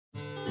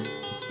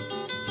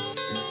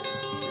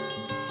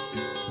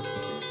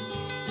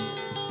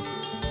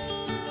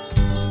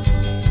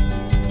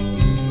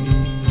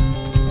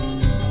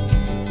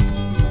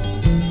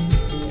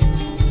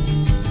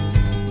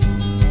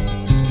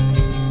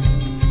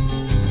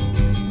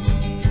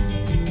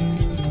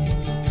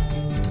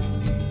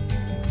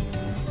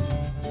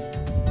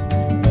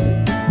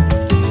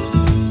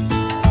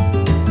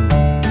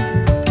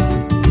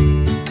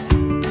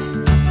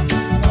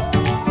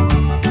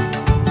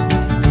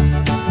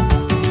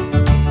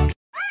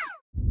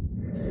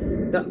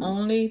The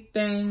only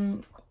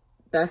thing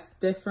that's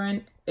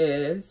different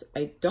is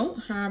I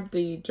don't have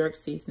the jerk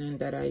seasoning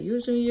that I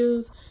usually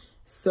use.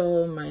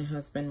 So my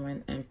husband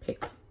went and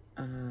picked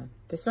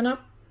this one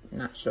up.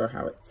 Not sure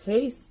how it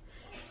tastes.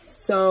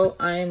 So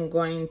I'm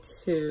going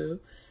to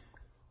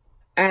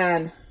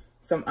add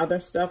some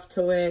other stuff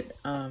to it.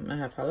 I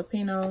have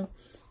jalapeno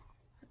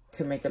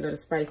to make it a little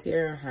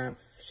spicier. I have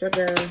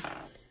sugar,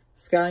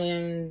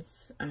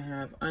 scallions, I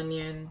have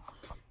onion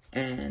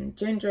and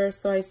ginger,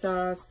 soy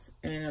sauce,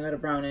 and a little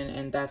browning,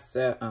 and that's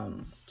the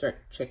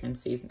jerk chicken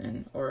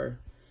seasoning, or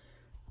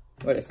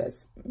what it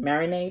says,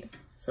 marinade.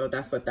 So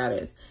that's what that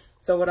is.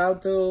 So what I'll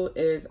do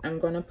is I'm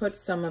going to put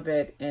some of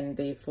it in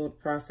the food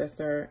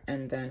processor,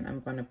 and then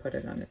I'm going to put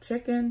it on the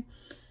chicken,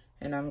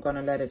 and I'm going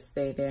to let it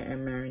stay there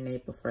and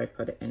marinate before I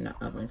put it in the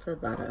oven for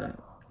about a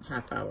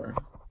half hour.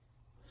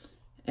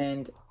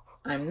 And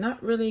I'm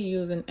not really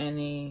using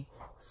any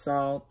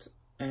salt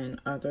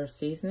and other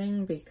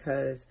seasoning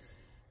because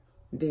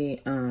the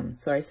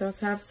soy sauce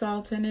have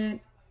salt in it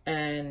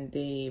and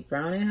the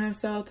browning have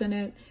salt in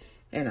it,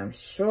 and I'm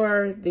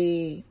sure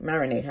the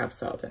marinade have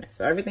salt in it.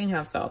 So everything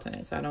have salt in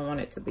it, so I don't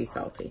want it to be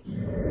salty.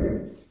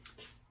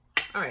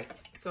 All right,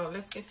 so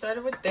let's get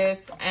started with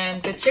this.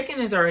 And the chicken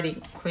is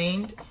already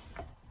cleaned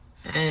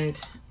and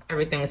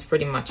everything is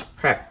pretty much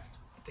prepped.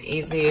 The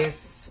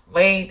easiest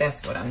way,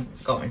 that's what I'm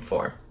going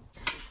for.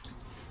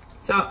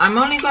 So I'm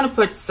only going to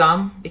put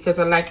some because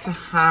I like to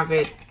have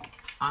it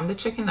on the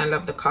chicken. I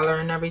love the color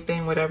and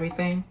everything with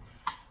everything.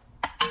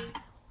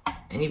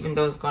 And even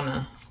though it's going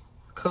to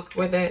cook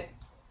with it,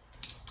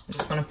 I'm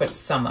just going to put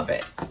some of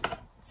it.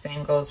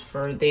 Same goes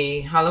for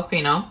the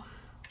jalapeno.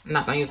 I'm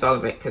not going to use all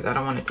of it because I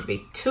don't want it to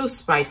be too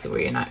spicy where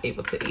you're not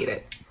able to eat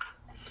it.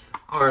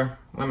 Or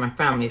when my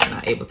family is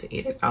not able to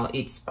eat it, I'll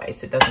eat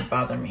spice. It doesn't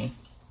bother me.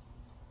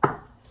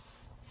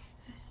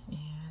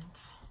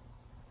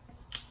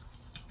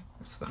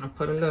 Gonna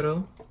put a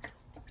little,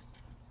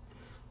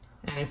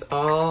 and it's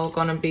all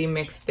gonna be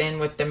mixed in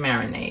with the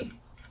marinade.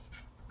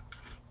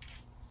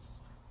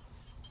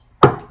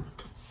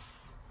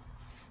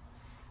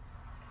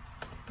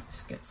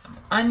 Let's get some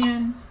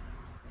onion.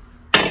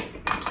 I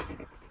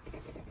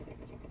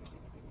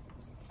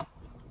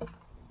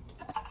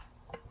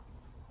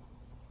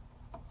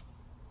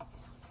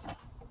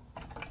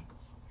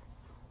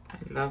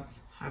love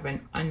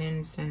having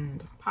onions in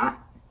the pot.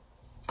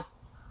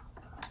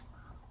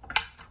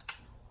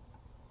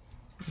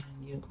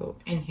 Go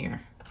in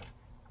here,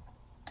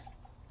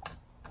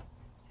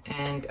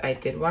 and I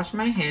did wash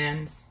my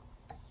hands.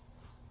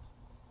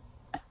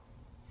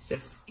 It's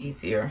just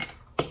easier.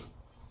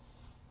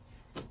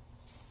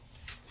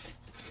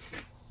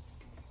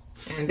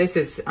 And this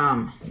is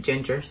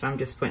ginger, so I'm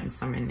just putting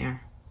some in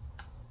there.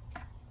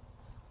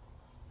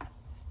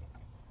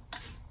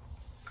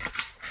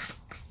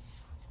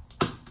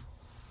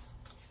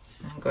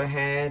 I'll go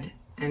ahead,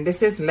 and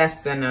this is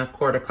less than a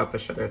quarter cup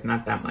of sugar. It's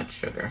not that much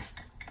sugar.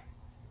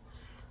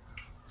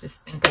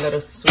 Just think a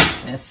little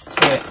sweetness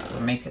to it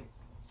will make it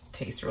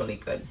taste really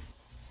good.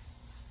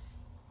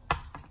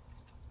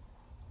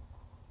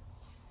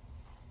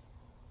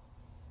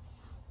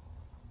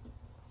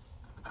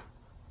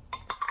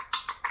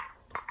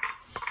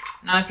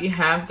 Now, if you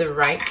have the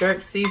right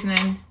jerk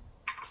seasoning,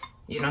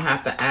 you don't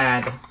have to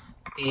add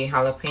the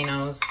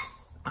jalapenos.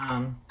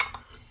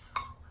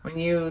 When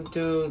you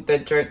do the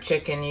jerk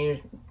chicken,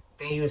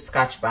 they use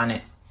Scotch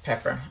bonnet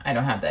pepper. I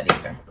don't have that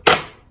either.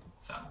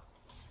 So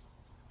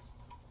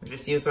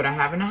just use what I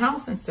have in the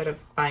house instead of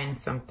buying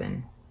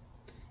something.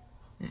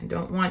 And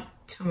don't want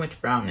too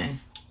much browning.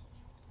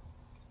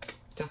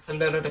 Just a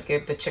little to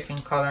give the chicken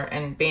color.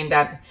 And being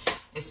that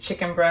it's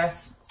chicken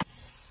breast,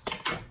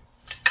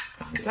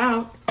 comes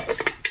out.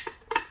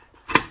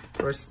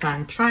 First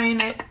time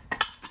trying it.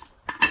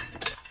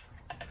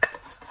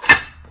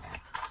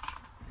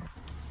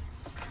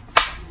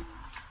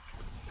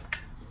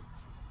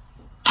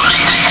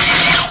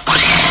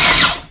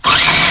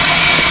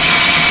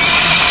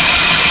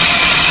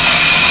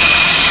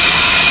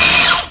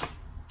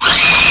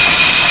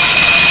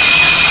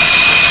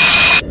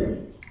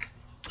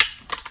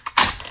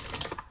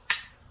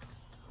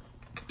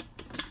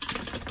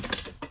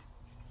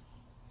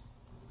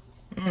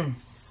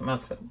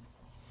 Smells good.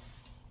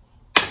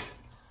 I'm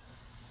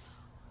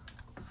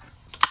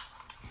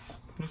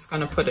just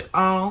gonna put it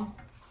all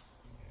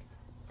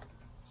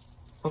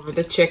over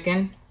the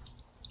chicken,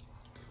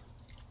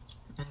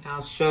 and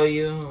I'll show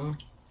you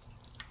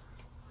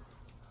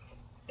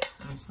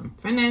some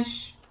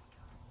finish.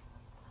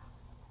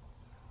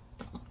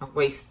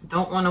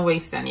 Don't want to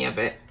waste any of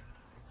it.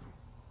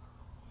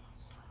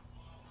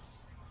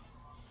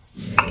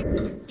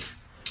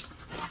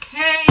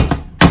 Okay.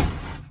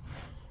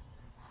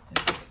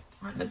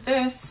 Rid of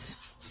this.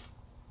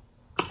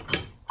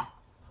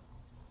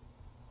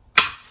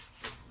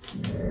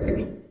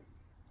 Okay.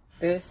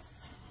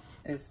 This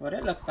is what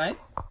it looks like.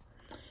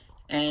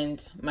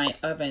 And my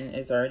oven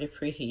is already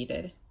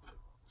preheated.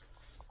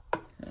 So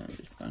I'm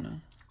just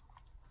gonna,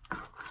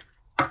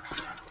 I'm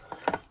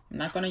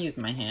not gonna use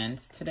my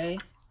hands today.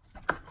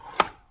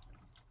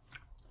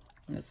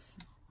 There's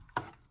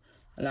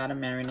a lot of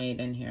marinade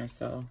in here,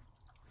 so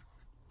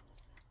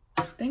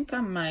I think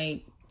I'm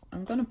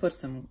gonna put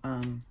some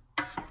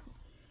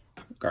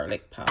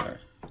garlic powder.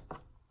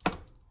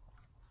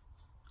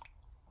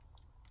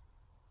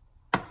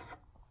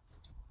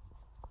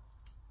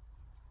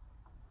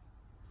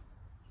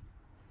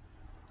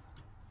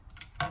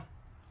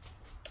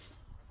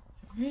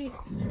 Right.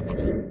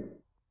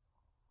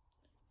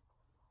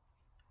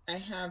 I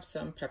have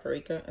some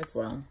paprika as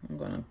well. I'm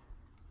gonna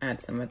add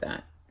some of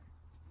that.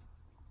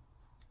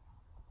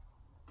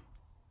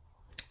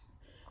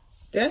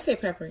 Did I say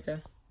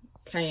paprika?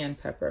 Cayenne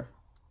pepper.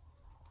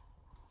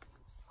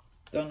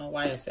 Don't know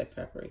why I said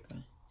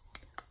paprika.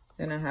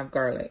 Then I have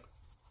garlic.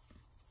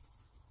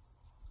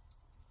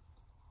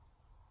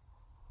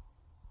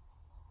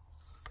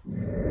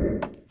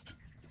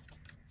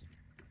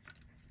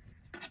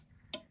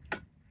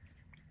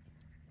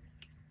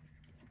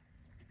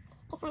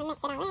 Just want to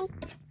mix it all in.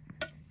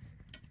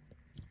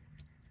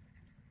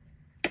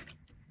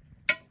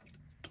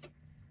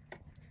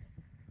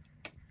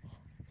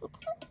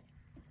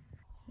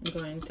 I'm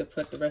going to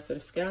put the rest of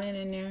the scallion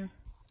in there.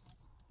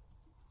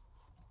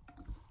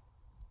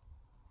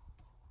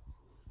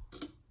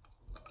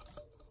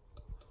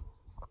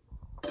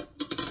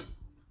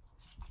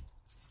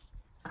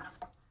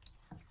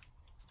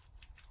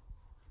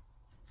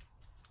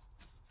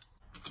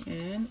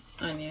 And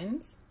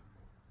onions.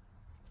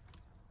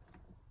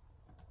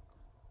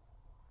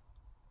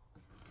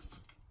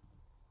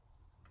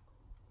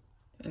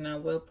 And I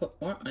will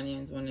put more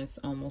onions when it's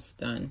almost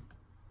done.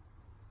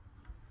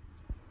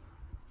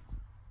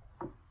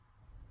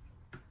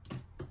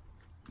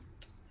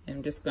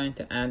 I'm just going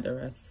to add the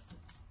rest.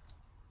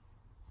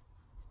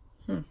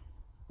 I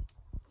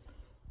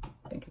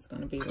think it's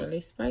going to be really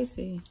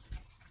spicy.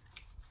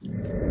 I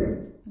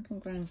think I'm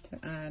going to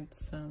add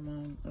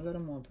some, a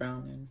little more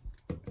browning,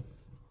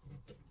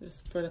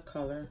 just for the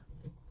color.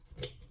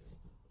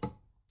 All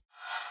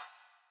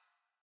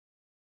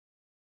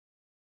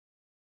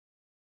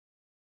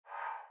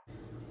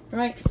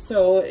right,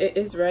 so it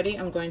is ready.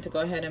 I'm going to go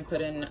ahead and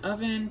put it in the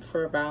oven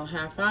for about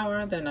 ½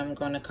 hour. Then I'm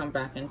going to come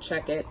back and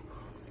check it.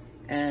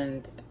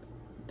 And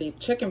the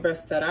chicken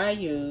breasts that I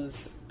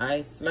used,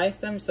 I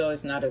sliced them so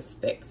it's not as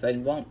thick, so it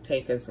won't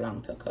take as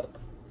long to cook.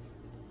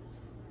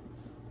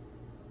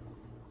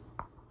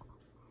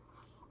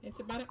 It's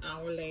about an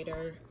hour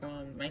later,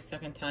 my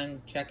second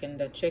time checking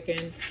the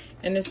chicken,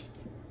 and it's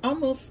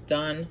almost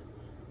done.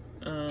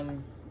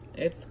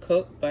 It's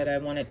cooked, but I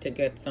wanted to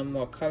get some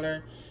more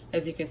color.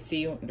 As you can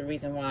see, the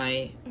reason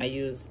why I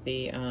use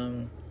the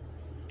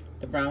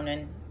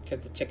browning,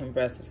 because the chicken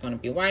breast is going to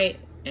be white,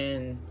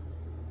 and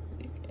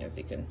as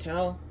you can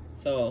tell,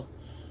 so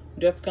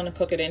I'm just going to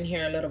cook it in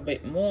here a little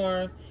bit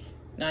more.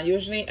 Now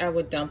usually I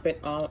would dump it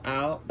all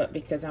out, but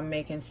because I'm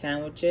making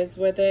sandwiches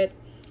with it,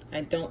 I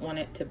don't want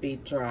it to be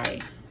dry.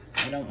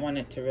 I don't want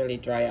it to really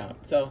dry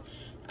out, so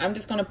I'm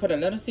just going to put a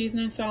little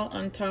seasoning salt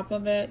on top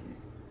of it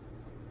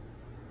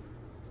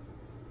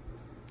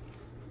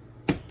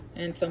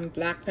and some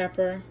black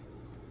pepper.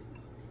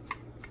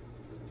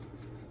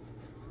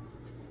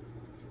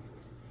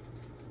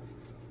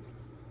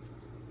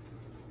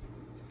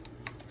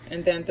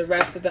 And then the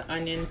rest of the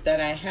onions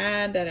that I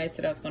had, that I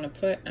said I was going to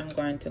put, I'm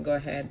going to go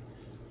ahead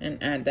and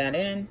add that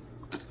in.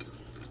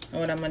 And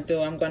what I'm going to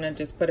do, I'm going to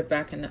just put it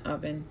back in the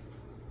oven.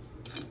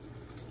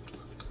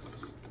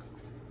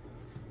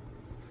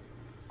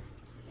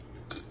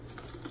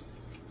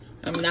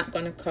 I'm not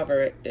going to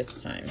cover it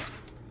this time.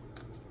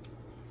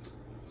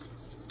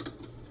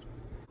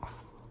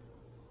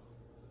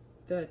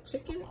 The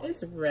chicken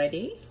is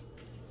ready.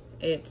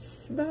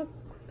 It's about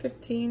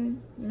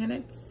 15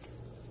 minutes.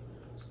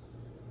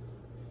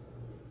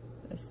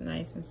 It's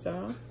nice and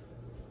soft.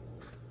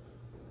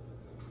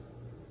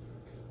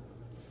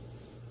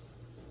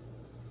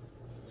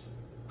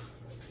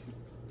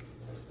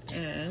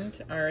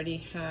 And I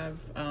already have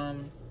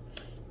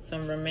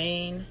some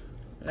romaine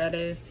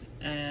lettuce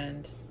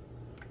and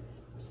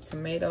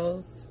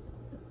tomatoes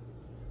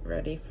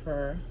ready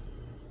for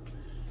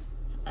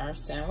our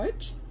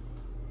sandwich.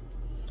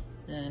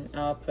 And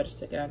I'll put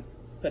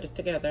it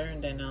together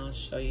and then I'll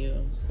show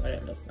you what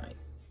it looks like.